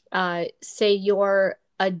your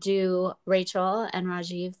adieu, Rachel and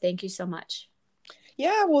Rajiv. Thank you so much.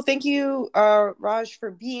 Yeah, well, thank you, Raj, for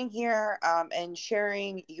being here and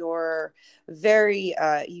sharing your very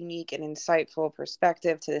unique and insightful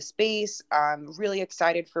perspective to the space. I'm really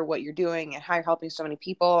excited for what you're doing and how you're helping so many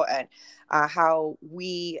people, and how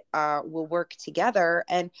we will work together.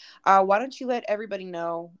 And why don't you let everybody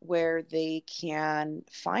know where they can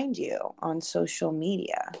find you on social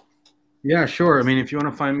media? Yeah, sure. I mean, if you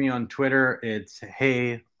want to find me on Twitter, it's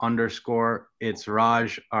it's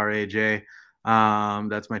Raj, Raj.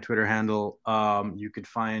 That's my Twitter handle. You could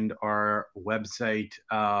find our website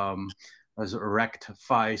as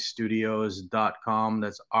rectfistudios.com.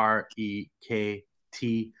 That's REKTFI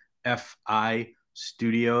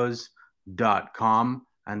studios.com.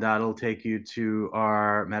 And that'll take you to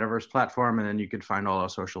our metaverse platform. And then you can find all our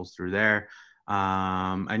socials through there.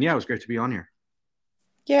 And yeah, it was great to be on here.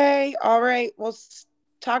 Yay. All right. We'll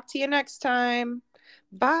talk to you next time.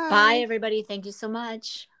 Bye. Bye, everybody. Thank you so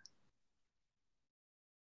much.